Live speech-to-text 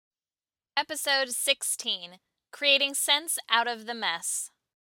Episode 16, Creating Sense Out of the Mess.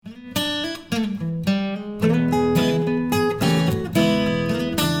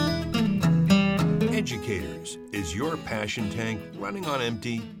 Educators, is your passion tank running on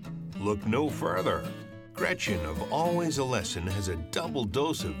empty? Look no further. Gretchen of Always a Lesson has a double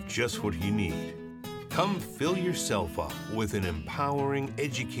dose of just what you need. Come fill yourself up with an empowering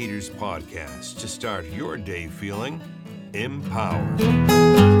educators podcast to start your day feeling empowered.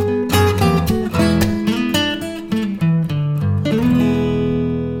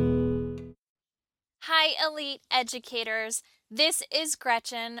 Hi, elite educators. This is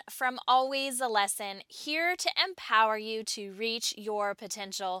Gretchen from Always a Lesson, here to empower you to reach your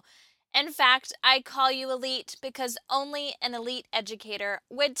potential. In fact, I call you elite because only an elite educator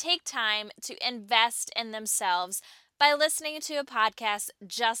would take time to invest in themselves by listening to a podcast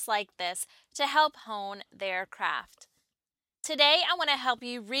just like this to help hone their craft. Today, I want to help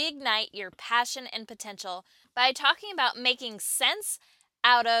you reignite your passion and potential by talking about making sense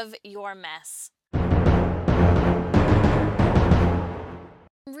out of your mess.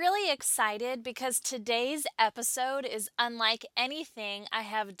 I'm really excited because today's episode is unlike anything I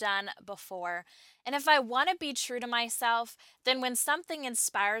have done before. And if I want to be true to myself, then when something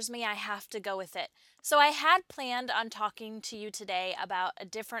inspires me, I have to go with it. So I had planned on talking to you today about a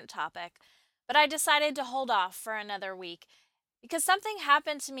different topic, but I decided to hold off for another week because something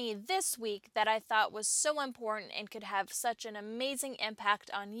happened to me this week that I thought was so important and could have such an amazing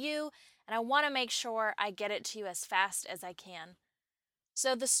impact on you, and I want to make sure I get it to you as fast as I can.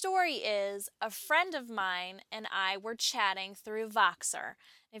 So the story is a friend of mine and I were chatting through Voxer.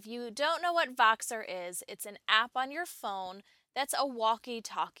 If you don't know what Voxer is, it's an app on your phone that's a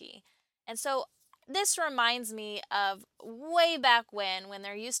walkie-talkie. And so this reminds me of way back when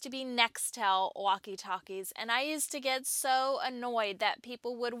there used to be Nextel walkie-talkies, and I used to get so annoyed that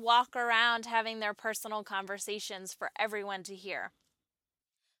people would walk around having their personal conversations for everyone to hear.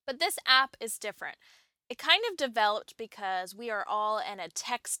 But this app is different. It kind of developed because we are all in a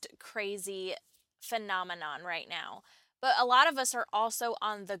text crazy phenomenon right now. But a lot of us are also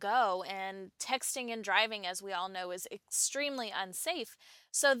on the go, and texting and driving, as we all know, is extremely unsafe.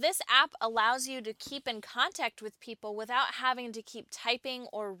 So, this app allows you to keep in contact with people without having to keep typing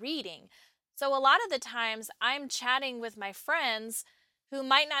or reading. So, a lot of the times I'm chatting with my friends who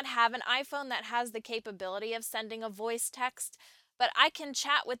might not have an iPhone that has the capability of sending a voice text, but I can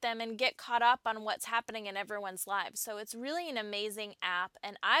chat with them and get caught up on what's happening in everyone's lives. So it's really an amazing app,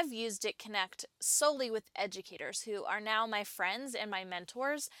 and I've used it connect solely with educators who are now my friends and my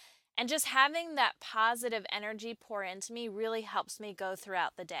mentors. And just having that positive energy pour into me really helps me go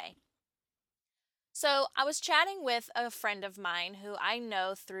throughout the day. So I was chatting with a friend of mine who I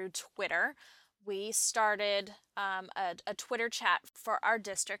know through Twitter. We started a Twitter chat for our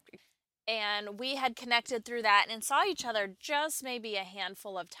district, and we had connected through that and saw each other just maybe a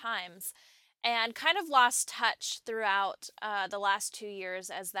handful of times and kind of lost touch throughout the last 2 years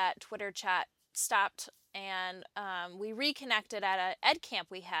as that Twitter chat stopped. And we reconnected at an ed camp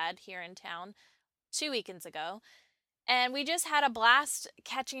we had here in town 2 weekends ago. And we just had a blast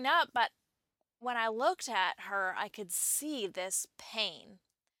catching up. But when I looked at her, I could see this pain.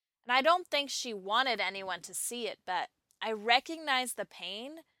 And I don't think she wanted anyone to see it, but I recognized the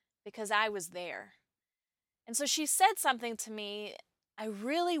pain because I was there. And so she said something to me, I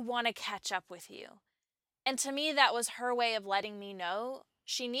really want to catch up with you. And to me, that was her way of letting me know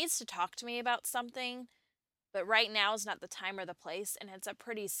she needs to talk to me about something, but right now is not the time or the place, and it's a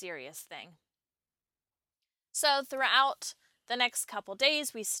pretty serious thing. So throughout the next couple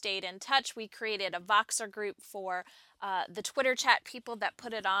days, we stayed in touch. We created a Voxer group for the Twitter chat people that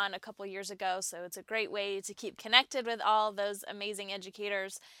put it on a couple years ago. So it's a great way to keep connected with all those amazing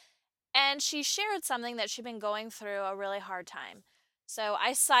educators. And she shared something that she'd been going through a really hard time. So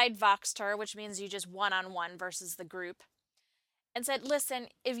I side voxed her, which means you just one-on-one versus the group, and said, listen,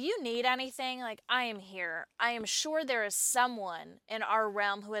 if you need anything, like, I am here. I am sure there is someone in our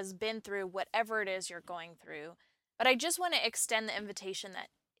realm who has been through whatever it is you're going through. But I just want to extend the invitation that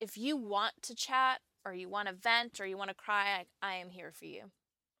if you want to chat or you want to vent or you want to cry, I am here for you.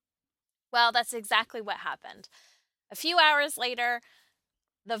 Well, that's exactly what happened. A few hours later,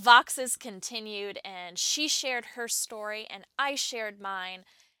 the Voxes continued, and she shared her story and I shared mine.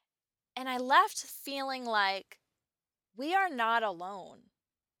 And I left feeling like we are not alone.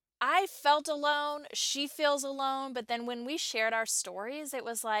 I felt alone, she feels alone, but then when we shared our stories, it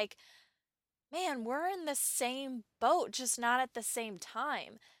was like, man, we're in the same boat, just not at the same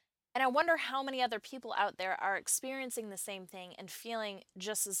time. And I wonder how many other people out there are experiencing the same thing and feeling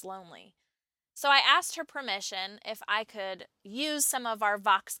just as lonely. So I asked her permission if I could use some of our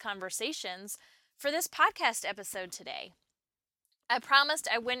Vox conversations for this podcast episode today. I promised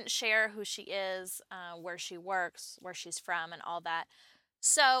I wouldn't share who she is, where she works, where she's from, and all that.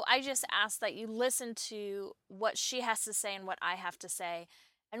 So I just ask that you listen to what she has to say and what I have to say,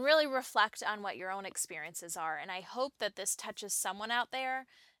 and really reflect on what your own experiences are. And I hope that this touches someone out there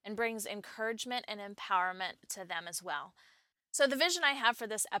and brings encouragement and empowerment to them as well. So the vision I have for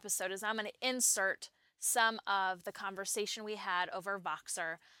this episode is I'm going to insert some of the conversation we had over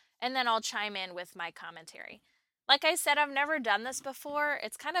Voxer, and then I'll chime in with my commentary. Like I said, I've never done this before.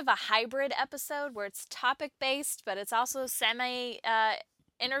 It's kind of a hybrid episode where it's topic based, but it's also semi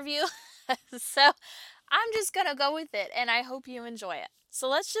interview. So I'm just going to go with it, and I hope you enjoy it. So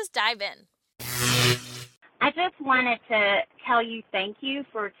let's just dive in. I just wanted to tell you thank you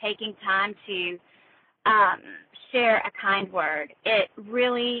for taking time to share a kind word. It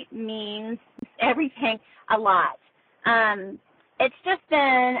really means everything a lot. It's just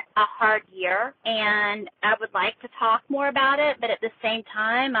been a hard year, and I would like to talk more about it, but at the same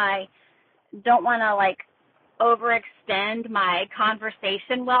time, I don't want to overextend my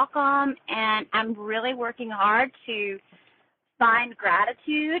conversation welcome, and I'm really working hard to find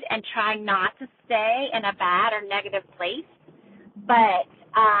gratitude and try not to stay in a bad or negative place. But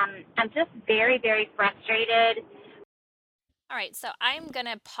I'm just very, very frustrated. All right, so I'm going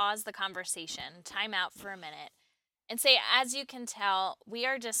to pause the conversation, time out for a minute, and say, as you can tell, we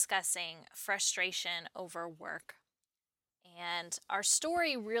are discussing frustration over work. And our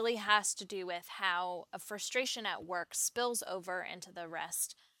story really has to do with how a frustration at work spills over into the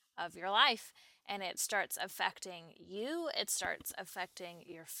rest of your life. And it starts affecting you, it starts affecting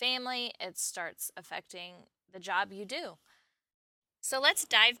your family, it starts affecting the job you do. So let's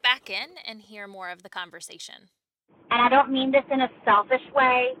dive back in and hear more of the conversation. And I don't mean this in a selfish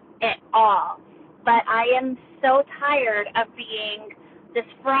way at all, but I am so tired of being this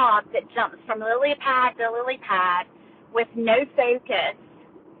frog that jumps from lily pad to lily pad with no focus,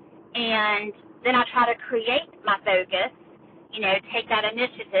 and then I try to create my focus, take that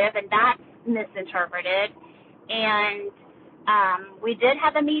initiative, and that's misinterpreted. And we did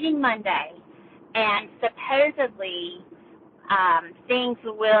have a meeting Monday, and supposedly things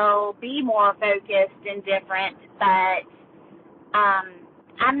will be more focused and different, but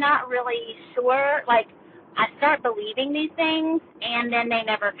I'm not really sure. I start believing these things, and then they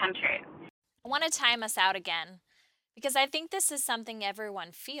never come true. I want to time us out again, because I think this is something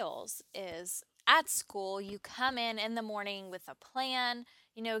everyone feels is at school, you come in the morning with a plan,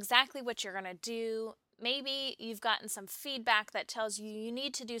 you know exactly what you're going to do. Maybe you've gotten some feedback that tells you you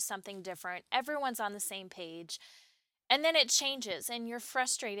need to do something different. Everyone's on the same page. And then it changes and you're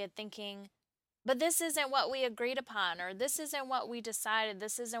frustrated thinking, but this isn't what we agreed upon, or this isn't what we decided,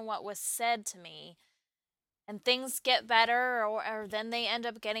 this isn't what was said to me. And things get better, or then they end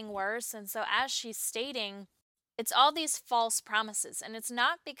up getting worse. And so as she's stating, it's all these false promises. And it's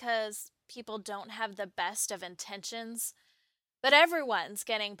not because people don't have the best of intentions, but everyone's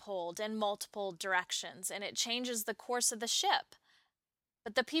getting pulled in multiple directions, and it changes the course of the ship.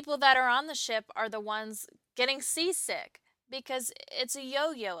 But the people that are on the ship are the ones getting seasick, because it's a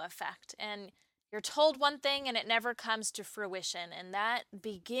yo-yo effect, and you're told one thing and it never comes to fruition, and that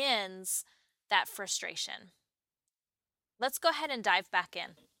begins that frustration. Let's go ahead and dive back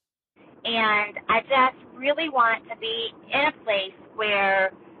in. And I just really want to be in a place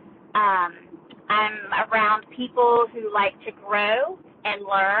where I'm around people who like to grow and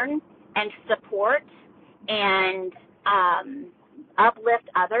learn and support and uplift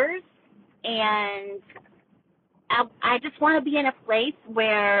others. And I just want to be in a place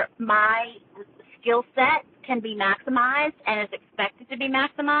where my skill set can be maximized and is expected to be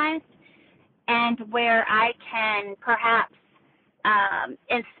maximized, and where I can perhaps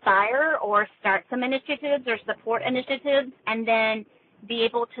inspire or start some initiatives or support initiatives, and then be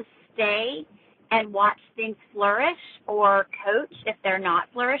able to stay and watch things flourish or coach if they're not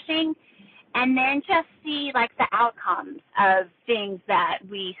flourishing, and then just see the outcomes of things that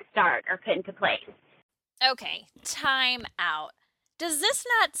we start or put into place. Okay, time out. Does this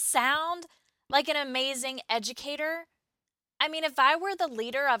not sound like an amazing educator? I mean, if I were the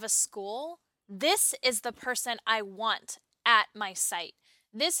leader of a school, this is the person I want at my site.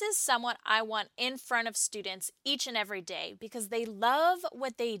 This is someone I want in front of students each and every day because they love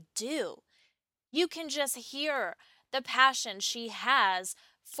what they do. You can just hear the passion she has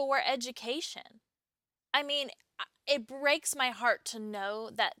for education. I mean, it breaks my heart to know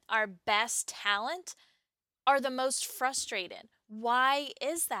that our best talent are the most frustrated. Why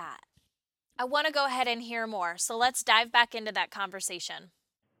is that? I want to go ahead and hear more, so let's dive back into that conversation.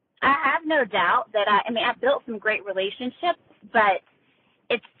 I have no doubt that I've built some great relationships, but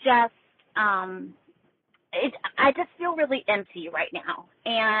it's just, I just feel really empty right now.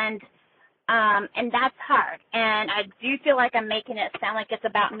 And that's hard. And I do feel like I'm making it sound like it's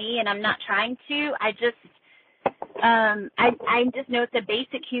about me, and I'm not trying to. I just know it's a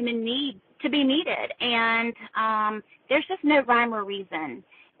basic human need to be needed. And, there's just no rhyme or reason.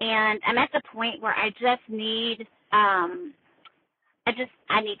 And I'm at the point where I just need, I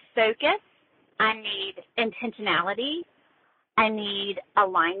need focus. I need intentionality. I need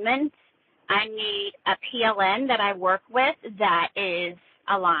alignment. I need a PLN that I work with that is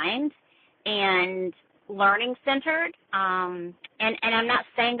aligned and learning centered. And I'm not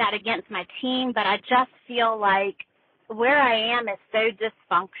saying that against my team, but I just feel like where I am is so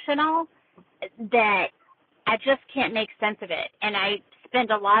dysfunctional that I just can't make sense of it. And I spend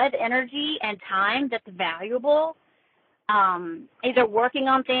a lot of energy and time that's valuable either working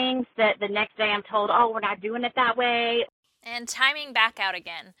on things that the next day I'm told, oh, we're not doing it that way. And timing back out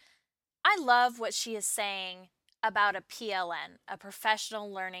again. I love what she is saying about a PLN, a professional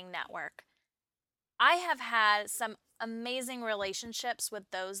learning network. I have had some amazing relationships with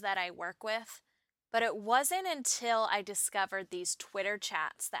those that I work with, but it wasn't until I discovered these Twitter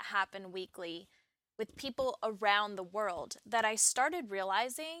chats that happen weekly with people around the world that I started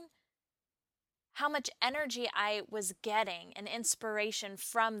realizing how much energy I was getting and inspiration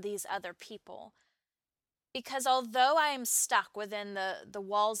from these other people. Because although I am stuck within the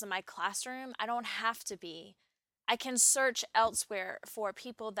walls of my classroom, I don't have to be. I can search elsewhere for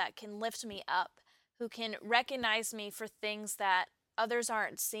people that can lift me up, who can recognize me for things that others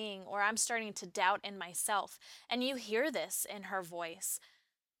aren't seeing or I'm starting to doubt in myself. And you hear this in her voice.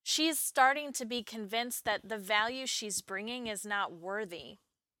 She's starting to be convinced that the value she's bringing is not worthy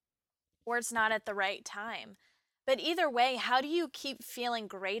or it's not at the right time. But either way, how do you keep feeling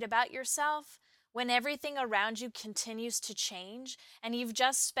great about yourself when everything around you continues to change and you've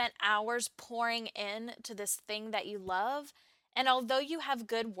just spent hours pouring in to this thing that you love? And although you have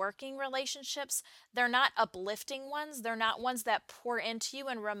good working relationships, they're not uplifting ones. They're not ones that pour into you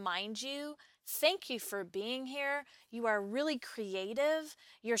and remind you, thank you for being here. You are really creative.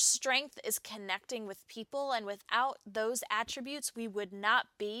 Your strength is connecting with people. And without those attributes, we would not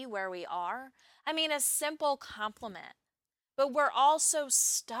be where we are. I mean, a simple compliment. But we're all so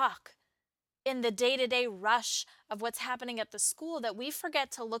stuck in the day-to-day rush of what's happening at the school that we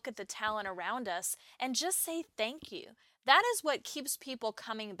forget to look at the talent around us and just say thank you. That is what keeps people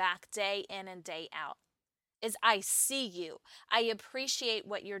coming back day in and day out, is I see you. I appreciate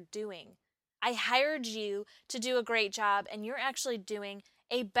what you're doing. I hired you to do a great job, and you're actually doing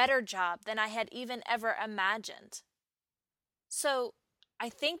a better job than I had even ever imagined. So I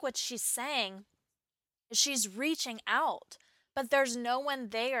think what she's saying is she's reaching out, but there's no one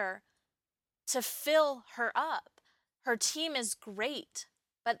there to fill her up. Her team is great,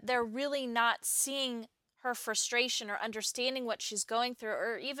 but they're really not seeing her frustration or understanding what she's going through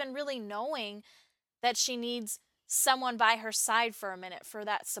or even really knowing that she needs someone by her side for a minute for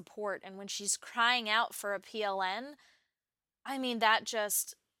that support. And when she's crying out for a PLN, I mean, that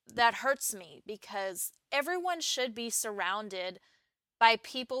hurts me because everyone should be surrounded by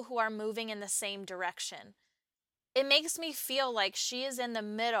people who are moving in the same direction. It makes me feel like she is in the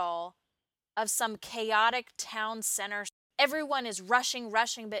middle of some chaotic town center. Everyone is rushing,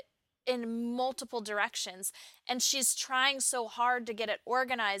 but in multiple directions. And she's trying so hard to get it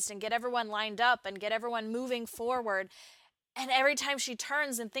organized and get everyone lined up and get everyone moving forward. And every time she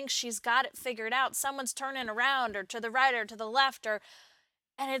turns and thinks she's got it figured out, someone's turning around or to the right or to the left, and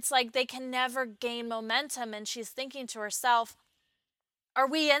it's like they can never gain momentum. And she's thinking to herself, are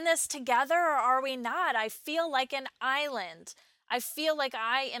we in this together or are we not? I feel like an island. I feel like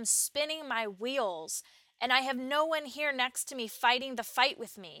I am spinning my wheels and I have no one here next to me fighting the fight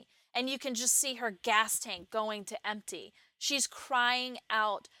with me. And you can just see her gas tank going to empty. She's crying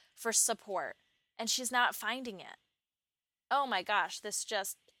out for support and she's not finding it. Oh my gosh,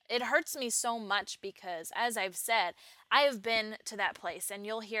 it hurts me so much because, as I've said, I have been to that place and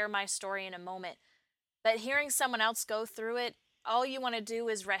you'll hear my story in a moment. But hearing someone else go through it, all you want to do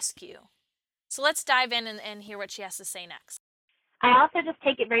is rescue. So let's dive in and hear what she has to say next. I also just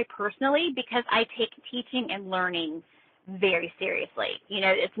take it very personally because I take teaching and learning very seriously.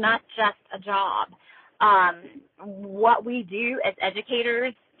 It's not just a job. What we do as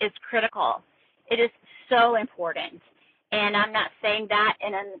educators is critical. It is so important. And I'm not saying that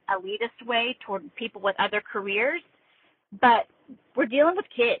in an elitist way toward people with other careers, but we're dealing with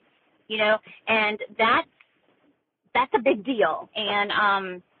kids, and that's a big deal.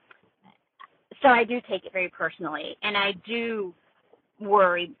 And so I do take it very personally, and I do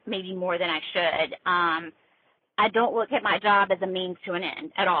worry maybe more than I should. I don't look at my job as a means to an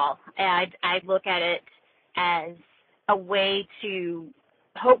end at all. I look at it as a way to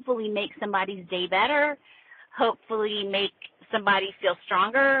hopefully make somebody's day better, hopefully make somebody feel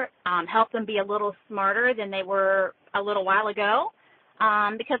stronger, help them be a little smarter than they were a little while ago,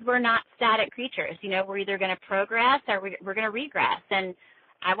 because we're not static creatures. You know, we're either going to progress or we're going to regress. And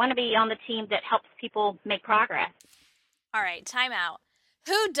I want to be on the team that helps people make progress. All right, time out.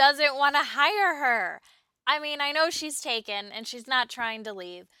 Who doesn't want to hire her? I mean, I know she's taken and she's not trying to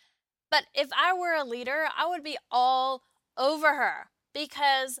leave, but if I were a leader, I would be all over her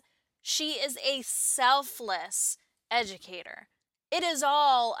because she is a selfless educator. It is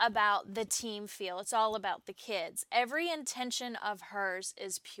all about the team feel. It's all about the kids. Every intention of hers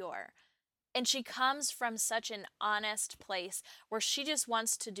is pure. And she comes from such an honest place where she just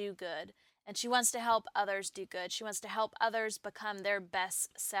wants to do good and she wants to help others do good. She wants to help others become their best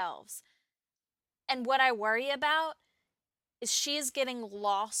selves. And what I worry about is she is getting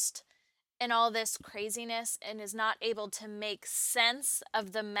lost in all this craziness and is not able to make sense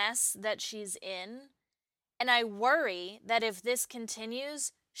of the mess that she's in. And I worry that if this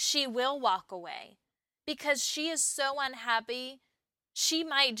continues, she will walk away because she is so unhappy. She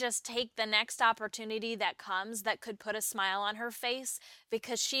might just take the next opportunity that comes that could put a smile on her face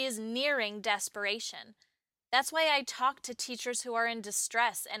because she is nearing desperation. That's why I talk to teachers who are in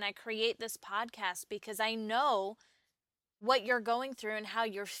distress and I create this podcast because I know what you're going through and how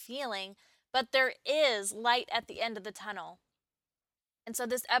you're feeling, but there is light at the end of the tunnel. And so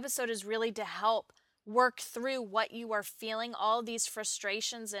this episode is really to help work through what you are feeling, all these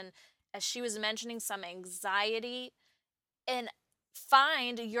frustrations and, as she was mentioning, some anxiety, and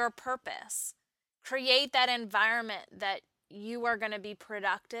find your purpose. Create that environment that you are going to be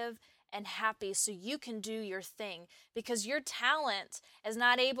productive and happy so you can do your thing, because your talent is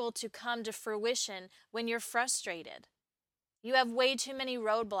not able to come to fruition when you're frustrated. You have way too many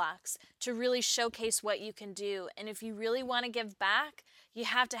roadblocks to really showcase what you can do. And if you really want to give back, you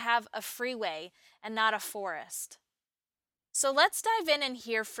have to have a freeway and not a forest. So let's dive in and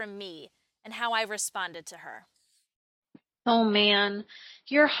hear from me and how I responded to her. Oh man,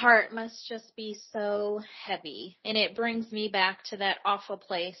 your heart must just be so heavy. And it brings me back to that awful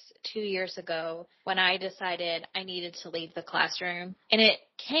place 2 years ago when I decided I needed to leave the classroom. And it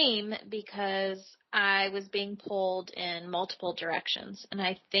came because I was being pulled in multiple directions. And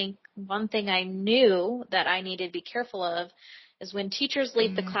I think one thing I knew that I needed to be careful of is when teachers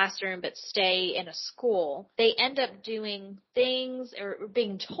leave the classroom but stay in a school, they end up doing things or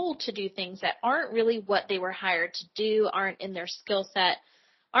being told to do things that aren't really what they were hired to do, aren't in their skill set,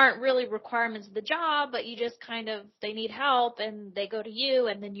 aren't really requirements of the job, but you just kind of, they need help and they go to you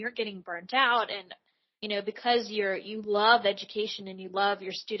and then you're getting burnt out. And, you know, because you love education and you love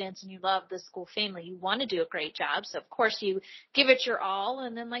your students and you love the school family, you want to do a great job. So of course you give it your all.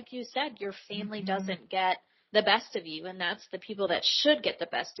 And then like you said, your family doesn't get the best of you, and that's the people that should get the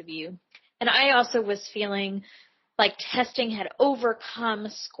best of you. And I also was feeling like testing had overcome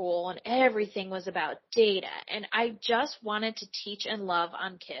school and everything was about data, and I just wanted to teach and love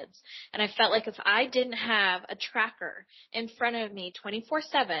on kids. And I felt like if I didn't have a tracker in front of me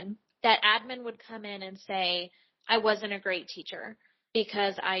 24/7, that admin would come in and say I wasn't a great teacher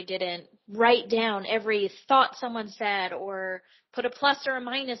because I didn't write down every thought someone said or put a plus or a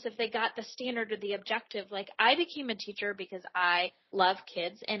minus if they got the standard or the objective. Like, I became a teacher because I love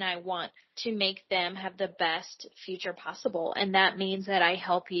kids and I want to make them have the best future possible. And that means that I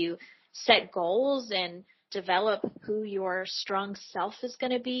help you set goals and develop who your strong self is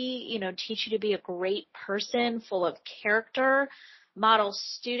going to be, you know, teach you to be a great person full of character, model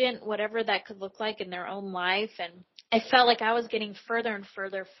student, whatever that could look like in their own life. And I felt like I was getting further and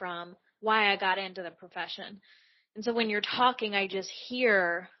further from why I got into the profession. And so when you're talking, I just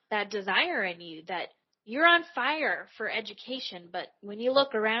hear that desire in you that you're on fire for education, but when you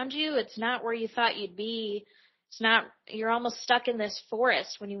look around you, it's not where you thought you'd be. It's not, you're almost stuck in this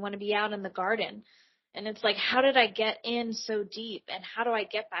forest when you want to be out in the garden. And it's like, how did I get in so deep? And how do I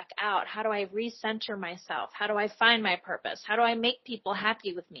get back out? How do I recenter myself? How do I find my purpose? How do I make people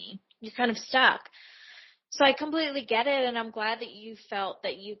happy with me? You're kind of stuck. So I completely get it, and I'm glad that you felt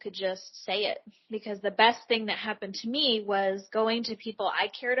that you could just say it, because the best thing that happened to me was going to people I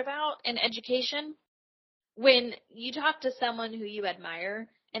cared about in education. When you talk to someone who you admire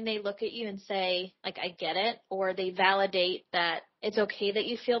and they look at you and say, like, I get it, or they validate that it's okay that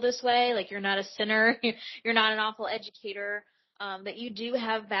you feel this way, like you're not a sinner, you're not an awful educator, that you do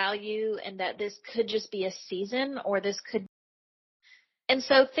have value and that this could just be a season or this could. And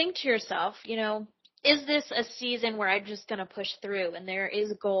so think to yourself, you know, Is this a season where I'm just going to push through and there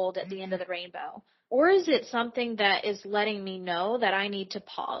is gold at the end of the rainbow? Or is it something that is letting me know that I need to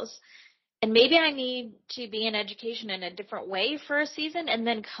pause? And maybe I need to be in education in a different way for a season and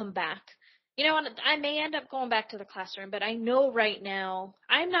then come back. And I may end up going back to the classroom, but I know right now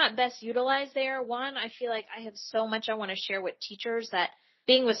I'm not best utilized there. One, I feel like I have so much I want to share with teachers that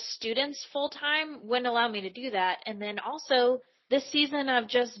being with students full time wouldn't allow me to do that. And then also, this season of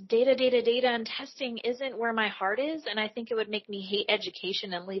just data, and testing isn't where my heart is. And I think it would make me hate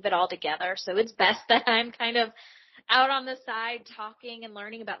education and leave it all together. So it's best that I'm kind of out on the side talking and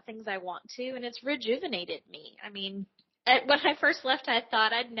learning about things I want to, and it's rejuvenated me. I mean, when I first left, I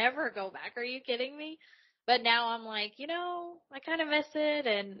thought I'd never go back. Are you kidding me? But now I'm like, I kind of miss it,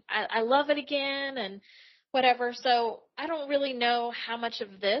 and I love it again, and whatever. So I don't really know how much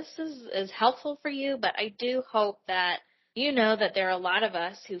of this is helpful for you, but I do hope that you know that there are a lot of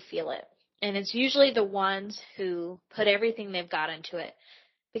us who feel it. And it's usually the ones who put everything they've got into it.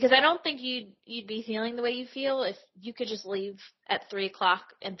 Because I don't think you'd be feeling the way you feel if you could just leave at 3 o'clock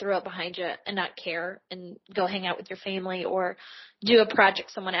and throw it behind you and not care and go hang out with your family or do a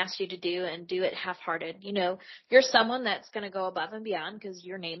project someone asked you to do and do it half-hearted. You're someone that's going to go above and beyond because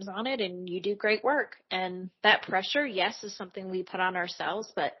your name's on it and you do great work. And that pressure, yes, is something we put on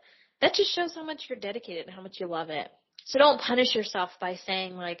ourselves, but that just shows how much you're dedicated and how much you love it. So don't punish yourself by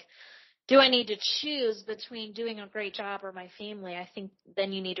saying like, do I need to choose between doing a great job or my family? I think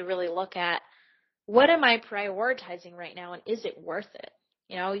then you need to really look at what am I prioritizing right now and is it worth it?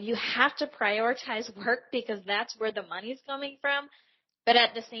 You have to prioritize work because that's where the money's coming from. But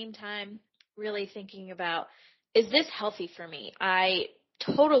at the same time, really thinking about, is this healthy for me? I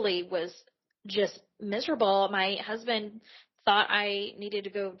totally was just miserable. My husband thought I needed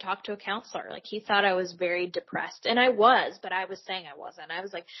to go talk to a counselor. Like he thought I was very depressed. And I was, but I was saying I wasn't. I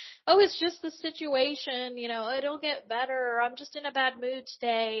was like, oh, it's just the situation, it'll get better. Or I'm just in a bad mood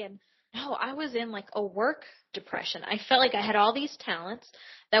today. And no, I was in like a work depression. I felt like I had all these talents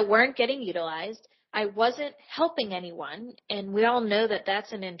that weren't getting utilized. I wasn't helping anyone, and we all know that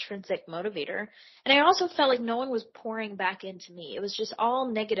that's an intrinsic motivator. And I also felt like no one was pouring back into me. It was just all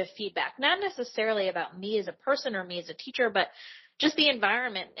negative feedback, not necessarily about me as a person or me as a teacher, but just the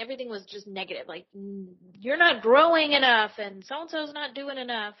environment. Everything was just negative, like you're not growing enough and so-and-so's not doing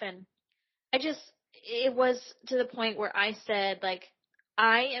enough. And it was to the point where I said, like,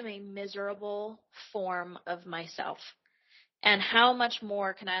 I am a miserable form of myself. And how much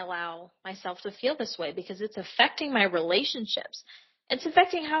more can I allow myself to feel this way? Because it's affecting my relationships. It's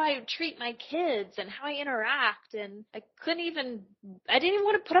affecting how I treat my kids and how I interact. And I didn't even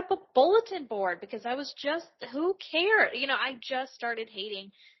want to put up a bulletin board because I was just, who cared? I just started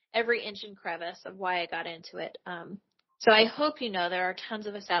hating every inch and crevice of why I got into it. So I hope there are tons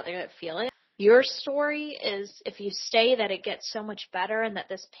of us out there that feel it. Your story is, if you stay, that it gets so much better and that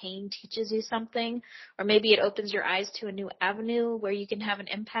this pain teaches you something, or maybe it opens your eyes to a new avenue where you can have an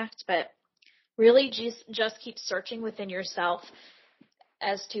impact. But really just keep searching within yourself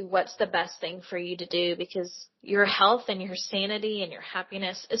as to what's the best thing for you to do, because your health and your sanity and your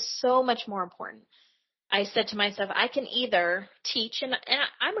happiness is so much more important. I said to myself, I can either teach, and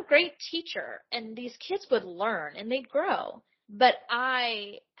I'm a great teacher, and these kids would learn and they'd grow, but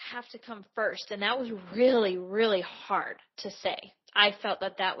I have to come first. And that was really, really hard to say. I felt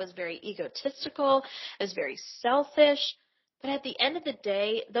that was very egotistical. It was very selfish. But at the end of the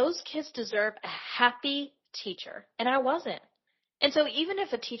day, those kids deserve a happy teacher, and I wasn't. And so even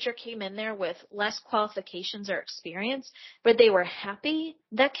if a teacher came in there with less qualifications or experience, but they were happy,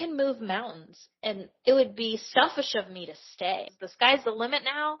 that can move mountains. And it would be selfish of me to stay. The sky's the limit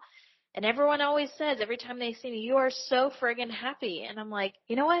now. And everyone always says, every time they see me, you are so friggin' happy. And I'm like,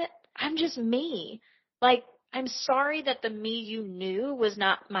 you know what? I'm just me. Like, I'm sorry that the me you knew was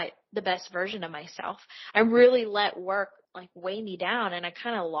not the best version of myself. I really let work like weigh me down, and I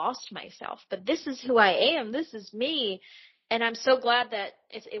kind of lost myself. But this is who I am. This is me. And I'm so glad that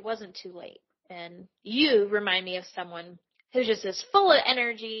it wasn't too late. And you remind me of someone who just is full of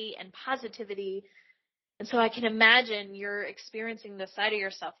energy and positivity. And so I can imagine you're experiencing the side of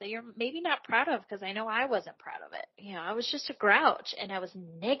yourself that you're maybe not proud of, because I know I wasn't proud of it. I was just a grouch, and I was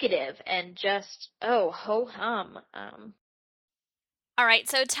negative and just, ho-hum. All right,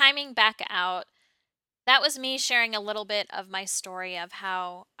 so timing back out, that was me sharing a little bit of my story of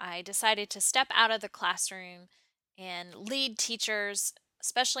how I decided to step out of the classroom and lead teachers,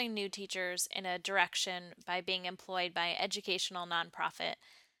 especially new teachers, in a direction by being employed by an educational nonprofit.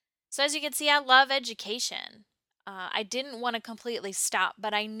 So as you can see, I love education. I didn't want to completely stop,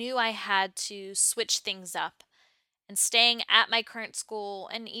 but I knew I had to switch things up. and staying at my current school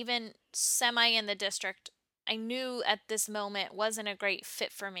and even semi in the district, I knew at this moment wasn't a great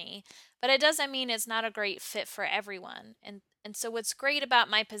fit for me. But it doesn't mean it's not a great fit for everyone. And so what's great about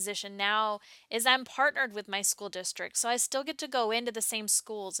my position now is I'm partnered with my school district. So I still get to go into the same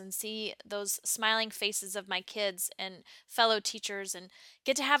schools and see those smiling faces of my kids and fellow teachers and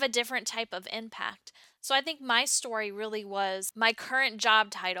get to have a different type of impact. So I think my story really was my current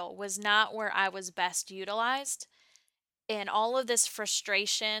job title was not where I was best utilized. And all of this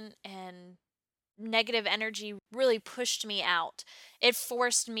frustration and negative energy really pushed me out. It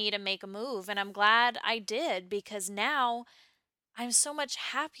forced me to make a move. And I'm glad I did because now I'm so much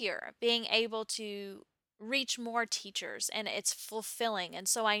happier being able to reach more teachers and it's fulfilling. And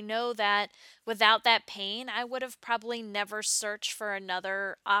so I know that without that pain, I would have probably never searched for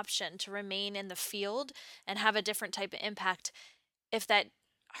another option to remain in the field and have a different type of impact if that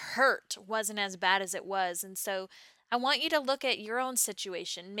hurt wasn't as bad as it was. And so I want you to look at your own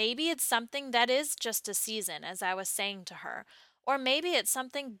situation. Maybe it's something that is just a season, as I was saying to her, or maybe it's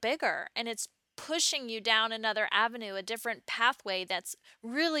something bigger and it's pushing you down another avenue, a different pathway that's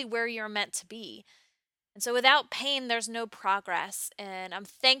really where you're meant to be. And so without pain, there's no progress. And I'm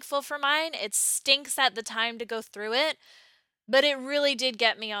thankful for mine. It stinks at the time to go through it, but it really did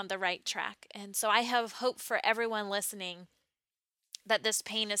get me on the right track. And so I have hope for everyone listening that this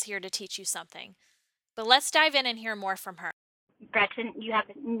pain is here to teach you something. But let's dive in and hear more from her. Gretchen, you have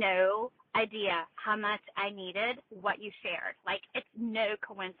no idea how much I needed what you shared. Like, it's no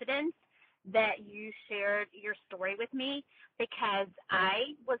coincidence that you shared your story with me because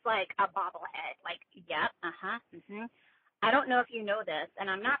I was like a bobblehead. Like, yep, I don't know if you know this, and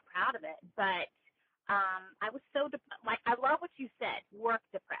I'm not proud of it, but I was so I love what you said, work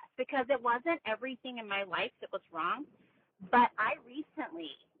depressed, because it wasn't everything in my life that was wrong. But I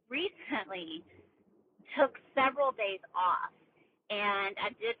recently took several days off, and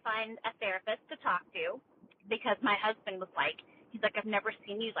I did find a therapist to talk to because my husband was like, he's like, I've never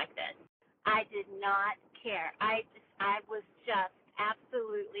seen you like this. I did not care. I was just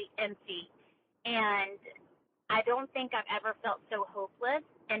absolutely empty, and I don't think I've ever felt so hopeless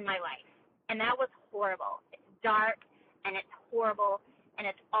in my life. And that was horrible. It's dark, and it's horrible, and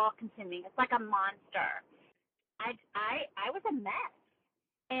it's all consuming. It's like a monster. I was a mess.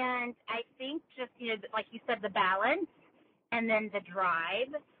 And I think just, like you said, the balance and then the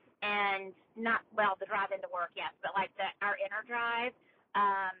drive and not, well, the drive into work, yes, but like our inner drive.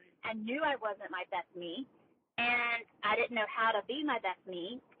 I knew I wasn't my best me, and I didn't know how to be my best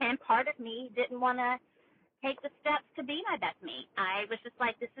me. And part of me didn't want to take the steps to be my best me. I was just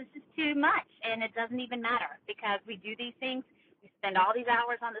like, this is just too much, and it doesn't even matter because we do these things. We spend all these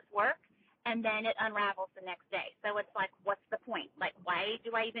hours on this work, and then it unravels the next day. So it's like, what's the point? Like, why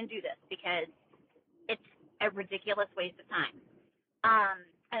do I even do this? Because it's a ridiculous waste of time.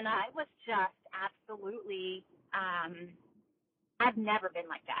 And I was just absolutely, I've never been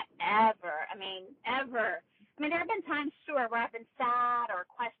like that, ever. Ever. There have been times, sure, where I've been sad or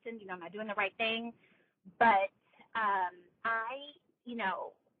questioned, am I doing the right thing? But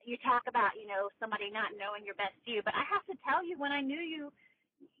you talk about, somebody not knowing your best you. But I have to tell you, when I knew you,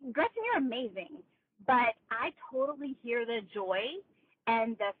 Gretchen, you're amazing. But I totally hear the joy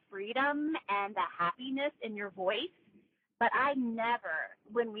and the freedom and the happiness in your voice. But I never,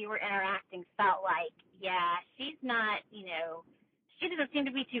 when we were interacting, felt like, yeah, she's not, she doesn't seem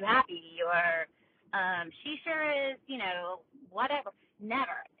to be too happy, or she sure is, whatever.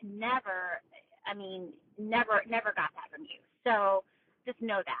 Never, never got that from you. So just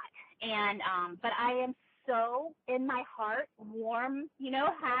know that. And, but I am so in my heart warm,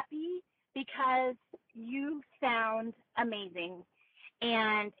 happy because you sound amazing.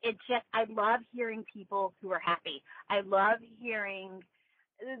 And I love hearing people who are happy. I love hearing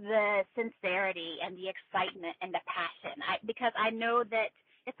the sincerity and the excitement and the passion, because I know that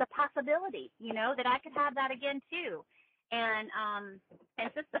it's a possibility, that I could have that again too. And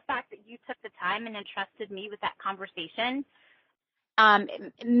it's just the fact that you took the time and entrusted me with that conversation.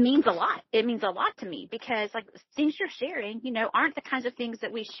 It means a lot. It means a lot to me because, like, things you're sharing, aren't the kinds of things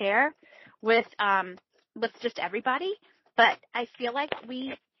that we share with just everybody. But I feel like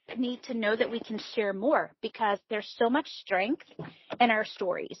we need to know that we can share more because there's so much strength in our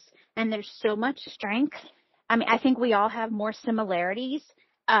stories, and there's so much strength. I think we all have more similarities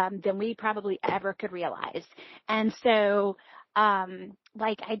than we probably ever could realize. And so,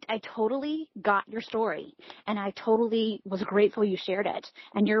 I totally got your story, and I totally was grateful you shared it.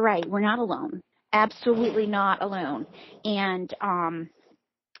 And you're right, we're not alone. Absolutely not alone. And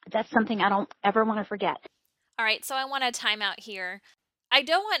that's something I don't ever want to forget. All right, so I want to time out here. I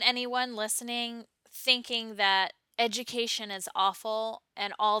don't want anyone listening thinking that education is awful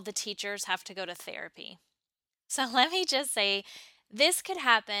and all the teachers have to go to therapy. So let me just say, this could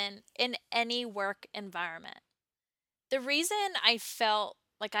happen in any work environment. The reason I felt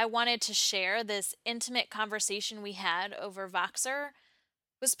like I wanted to share this intimate conversation we had over Voxer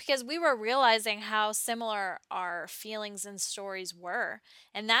was because we were realizing how similar our feelings and stories were.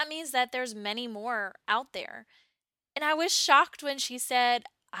 And that means that there's many more out there. And I was shocked when she said,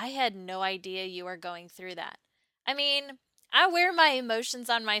 I had no idea you were going through that. I mean, I wear my emotions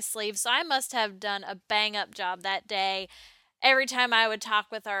on my sleeve, so I must have done a bang up job that day every time I would talk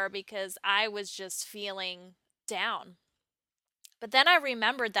with her because I was just feeling down. But then I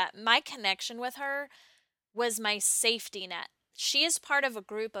remembered that my connection with her was my safety net. She is part of a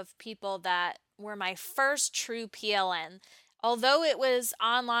group of people that were my first true PLN. Although it was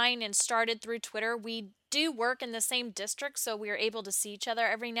online and started through Twitter, we do work in the same district, so we are able to see each other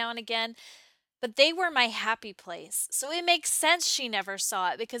every now and again. But they were my happy place. So it makes sense she never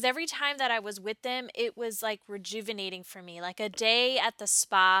saw it because every time that I was with them, it was like rejuvenating for me, like a day at the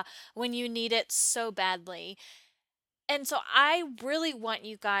spa when you need it so badly. And so I really want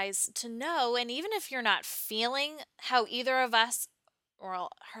you guys to know, and even if you're not feeling how either of us, or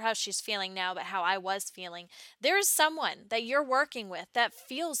how she's feeling now, but how I was feeling, there is someone that you're working with that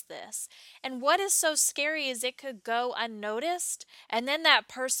feels this. And what is so scary is it could go unnoticed, and then that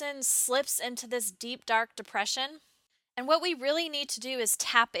person slips into this deep, dark depression. And what we really need to do is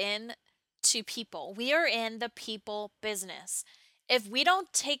tap in to people. We are in the people business. If we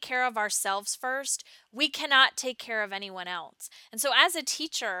don't take care of ourselves first, we cannot take care of anyone else. And so, as a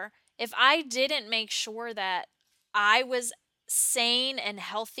teacher, if I didn't make sure that I was sane and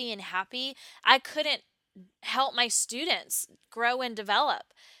healthy and happy, I couldn't help my students grow and develop.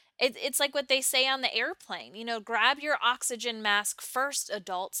 It's like what they say on the airplane, grab your oxygen mask first,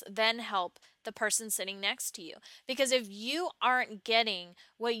 adults, then help the person sitting next to you. Because if you aren't getting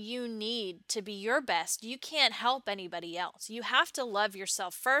what you need to be your best, you can't help anybody else. You have to love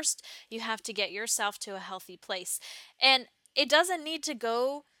yourself first. You have to get yourself to a healthy place. And it doesn't need to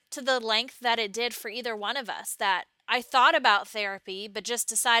go to the length that it did for either one of us, that I thought about therapy, but just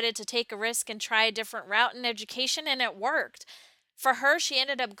decided to take a risk and try a different route in education, and it worked. For her, she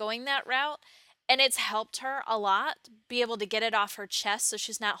ended up going that route, and it's helped her a lot be able to get it off her chest so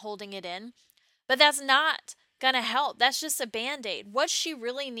she's not holding it in. But that's not going to help. That's just a band aid. What she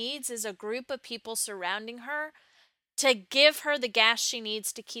really needs is a group of people surrounding her to give her the gas she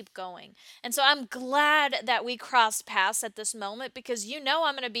needs to keep going. And so I'm glad that we crossed paths at this moment because I'm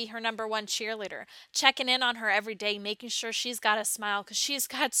going to be her number one cheerleader, checking in on her every day, making sure she's got a smile because she's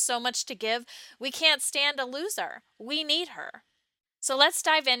got so much to give. We can't stand to lose her. We need her. So let's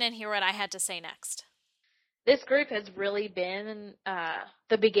dive in and hear what I had to say next. This group has really been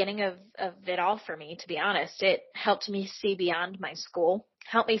the beginning of it all for me, to be honest. It helped me see beyond my school,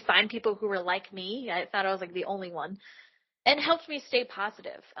 helped me find people who were like me. I thought I was like the only one, and helped me stay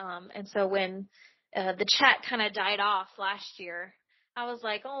positive. And so when the chat kind of died off last year, I was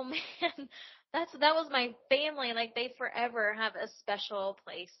like, oh man, that was my family. Like, they forever have a special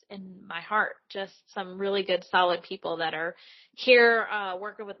place in my heart. Just some really good, solid people that are here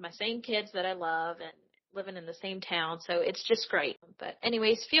working with my same kids that I love and living in the same town. So it's just great. But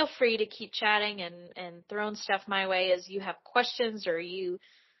anyways, feel free to keep chatting and throwing stuff my way as you have questions, or you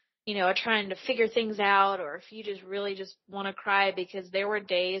are trying to figure things out, or if you just really just want to cry, because there were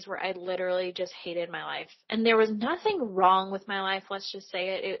days where I literally just hated my life. And there was nothing wrong with my life, let's just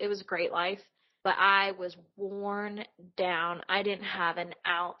say it. It was a great life, but I was worn down. I didn't have an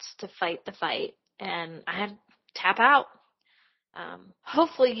ounce to fight the fight, and I had to tap out.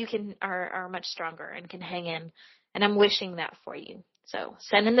 Hopefully you are much stronger and can hang in, and I'm wishing that for you. So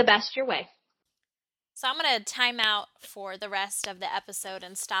sending the best your way. So I'm going to time out for the rest of the episode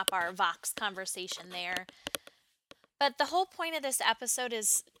and stop our Vox conversation there. But the whole point of this episode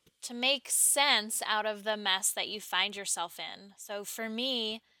is to make sense out of the mess that you find yourself in. So for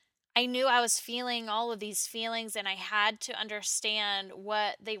me, I knew I was feeling all of these feelings, and I had to understand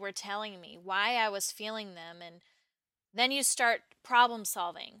what they were telling me, why I was feeling them. And then you start problem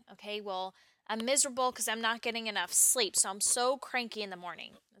solving. Okay, well, I'm miserable because I'm not getting enough sleep. So I'm so cranky in the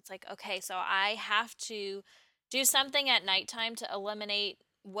morning. It's like, okay, so I have to do something at nighttime to eliminate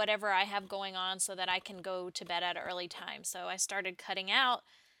whatever I have going on so that I can go to bed at an early time. So I started cutting out,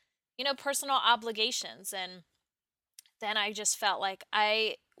 personal obligations. And then I just felt like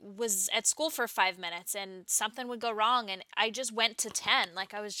I was at school for 5 minutes and something would go wrong. And I just went to 10.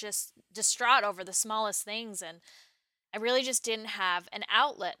 Like, I was just distraught over the smallest things. And I really just didn't have an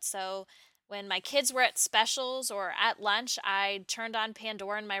outlet. So When my kids were at specials or at lunch, I turned on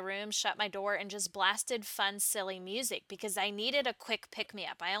Pandora in my room, shut my door, and just blasted fun, silly music because I needed a quick pick me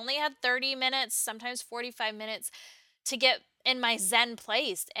up. I only had 30 minutes, sometimes 45 minutes to get in my Zen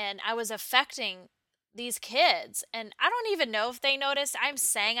place, and I was affecting these kids. And I don't even know if they noticed. I'm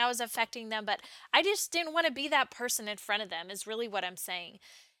saying I was affecting them, but I just didn't want to be that person in front of them, is really what I'm saying.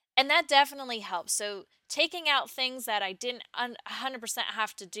 And that definitely helps. So taking out things that I didn't 100%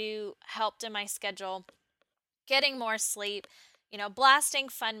 have to do helped in my schedule, getting more sleep, blasting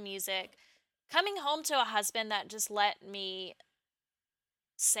fun music, coming home to a husband that just let me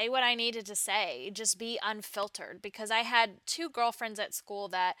say what I needed to say, just be unfiltered, because I had two girlfriends at school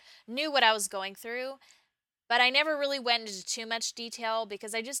that knew what I was going through, but I never really went into too much detail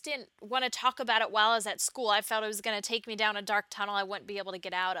because I just didn't want to talk about it while I was at school. I felt it was going to take me down a dark tunnel I wouldn't be able to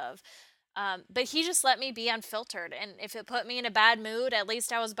get out of. But he just let me be unfiltered. And if it put me in a bad mood, at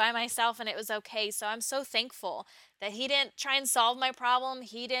least I was by myself and it was okay. So I'm so thankful that he didn't try and solve my problem.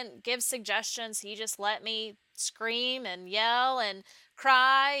 He didn't give suggestions. He just let me scream and yell and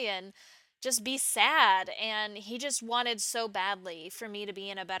cry and just be sad. And he just wanted so badly for me to be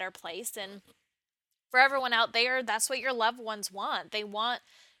in a better place. And for everyone out there, that's what your loved ones want. They want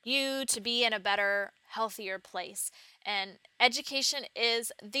you to be in a better, healthier place. And education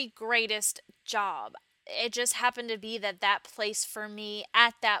is the greatest job. It just happened to be that that place for me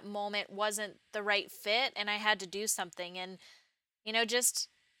at that moment wasn't the right fit, and I had to do something. And, just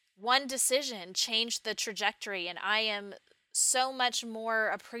one decision changed the trajectory, and I am so much more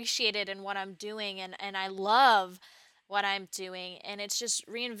appreciated in what I'm doing, and I love what I'm doing, and it's just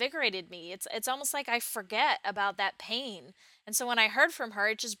reinvigorated me. It's almost like I forget about that pain. And so when I heard from her,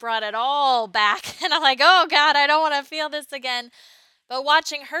 it just brought it all back. And I'm like, "Oh God, I don't want to feel this again." But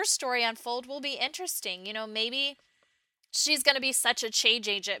watching her story unfold will be interesting. Maybe she's going to be such a change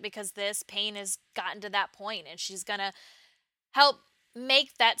agent because this pain has gotten to that point, and she's going to help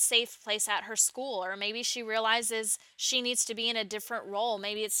make that safe place at her school. Or maybe she realizes she needs to be in a different role.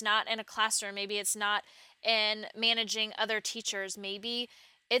 Maybe it's not in a classroom. Maybe it's not in managing other teachers. Maybe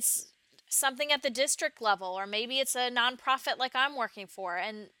it's something at the district level, or maybe it's a nonprofit like I'm working for.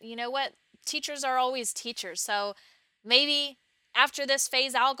 And you know what? Teachers are always teachers. So maybe after this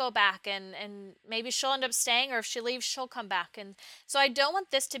phase, I'll go back, and maybe she'll end up staying, or if she leaves, she'll come back. And so I don't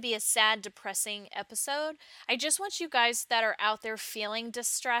want this to be a sad, depressing episode. I just want you guys that are out there feeling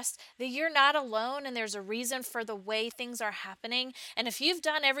distressed that you're not alone, and there's a reason for the way things are happening. And if you've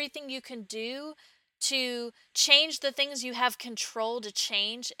done everything you can do to change the things you have control to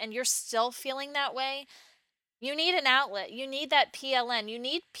change, and you're still feeling that way, you need an outlet. You need that PLN. You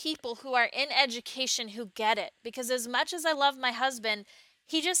need people who are in education who get it. Because as much as I love my husband,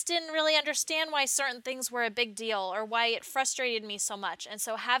 he just didn't really understand why certain things were a big deal or why it frustrated me so much. And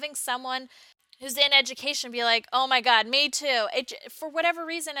so having someone who's in education be like, "Oh my God, me too." It, for whatever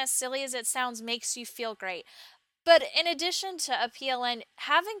reason, as silly as it sounds, makes you feel great. But in addition to a PLN,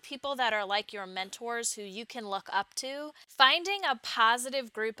 having people that are like your mentors who you can look up to, finding a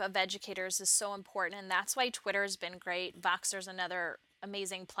positive group of educators is so important. And that's why Twitter has been great. Voxer's another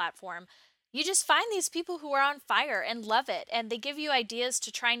amazing platform. You just find these people who are on fire and love it, and they give you ideas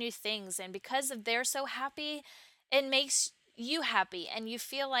to try new things. And because of they're so happy, it makes you happy, and you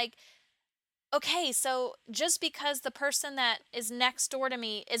feel like, okay, so just because the person that is next door to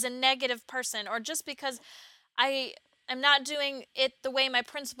me is a negative person, or just because I am not doing it the way my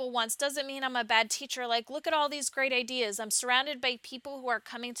principal wants, doesn't mean I'm a bad teacher. Like, look at all these great ideas. I'm surrounded by people who are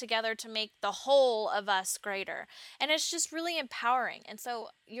coming together to make the whole of us greater. And it's just really empowering. And so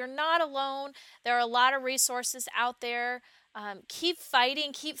you're not alone. There are a lot of resources out there. Keep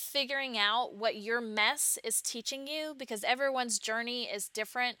fighting, keep figuring out what your mess is teaching you, because everyone's journey is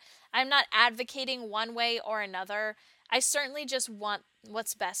different. I'm not advocating one way or another. I certainly just want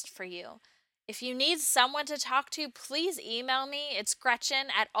what's best for you. If you need someone to talk to, please email me. It's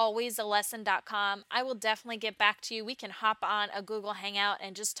Gretchen@alwaysalesson.com. I will definitely get back to you. We can hop on a Google Hangout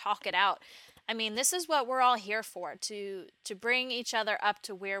and just talk it out. I mean, this is what we're all here for, to bring each other up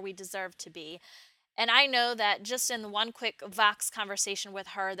to where we deserve to be. And I know that just in one quick Vox conversation with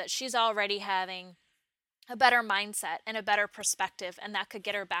her, that she's already having a better mindset and a better perspective, and that could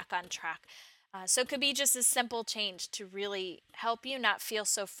get her back on track. So it could be just a simple change to really help you not feel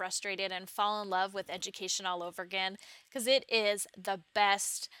so frustrated and fall in love with education all over again, because it is the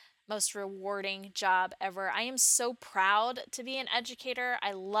best, most rewarding job ever. I am so proud to be an educator.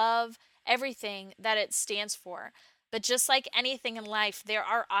 I love everything that it stands for. But just like anything in life, there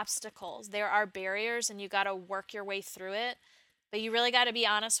are obstacles, there are barriers, and you got to work your way through it. But you really got to be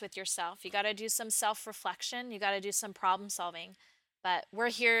honest with yourself. You got to do some self reflection. You got to do some problem solving. but we're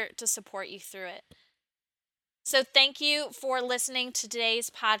here to support you through it. So thank you for listening to today's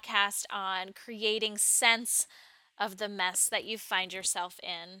podcast on creating sense of the mess that you find yourself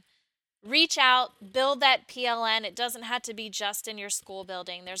in. Reach out, build that PLN. It doesn't have to be just in your school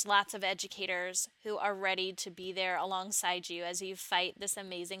building. There's lots of educators who are ready to be there alongside you as you fight this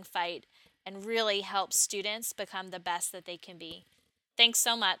amazing fight and really help students become the best that they can be. Thanks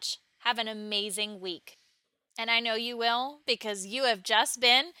so much. Have an amazing week. And I know you will, because you have just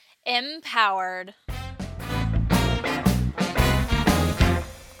been empowered.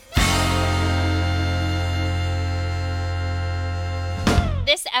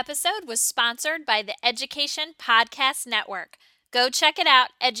 This episode was sponsored by the Education Podcast Network. Go check it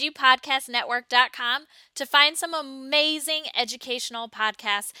out, edupodcastnetwork.com, to find some amazing educational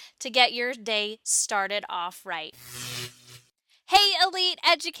podcasts to get your day started off right. Hey, elite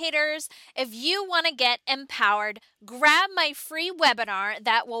educators, if you want to get empowered, grab my free webinar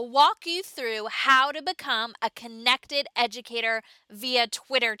that will walk you through how to become a connected educator via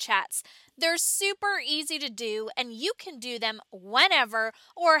Twitter chats. They're super easy to do, and you can do them whenever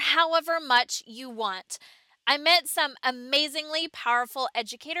or however much you want. I met some amazingly powerful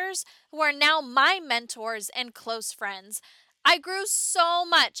educators who are now my mentors and close friends. I grew so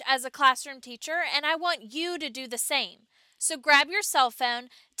much as a classroom teacher, and I want you to do the same. So grab your cell phone,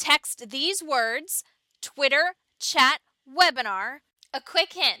 text these words, Twitter chat webinar. A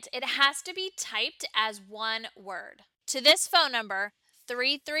quick hint, it has to be typed as one word, to this phone number,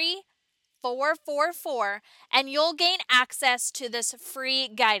 33444, and you'll gain access to this free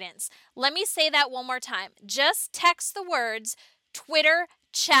guidance. Let me say that one more time. Just text the words Twitter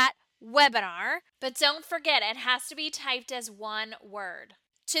chat webinar, but don't forget it has to be typed as one word,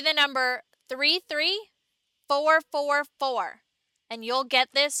 to the number 33444, and you'll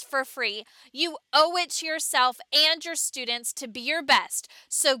get this for free. You owe it to yourself and your students to be your best,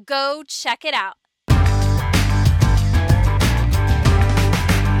 so go check it out.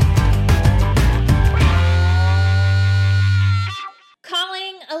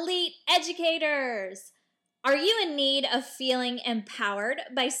 Calling elite educators! Are you in need of feeling empowered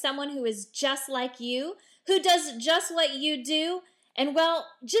by someone who is just like you, who does just what you do, and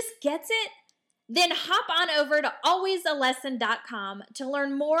just gets it? Then hop on over to alwaysalesson.com to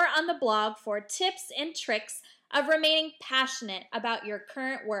learn more on the blog for tips and tricks of remaining passionate about your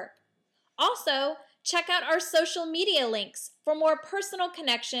current work. Also, check out our social media links for more personal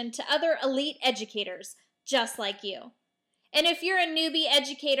connection to other elite educators just like you. And if you're a newbie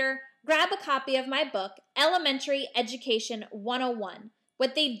educator, grab a copy of my book, Elementary Education 101,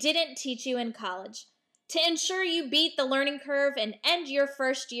 What They Didn't Teach You in College, to ensure you beat the learning curve and end your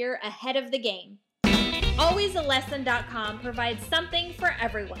first year ahead of the game. Alwaysalesson.com provides something for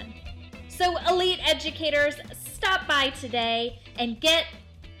everyone. So elite educators, stop by today and get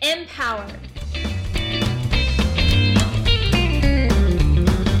empowered.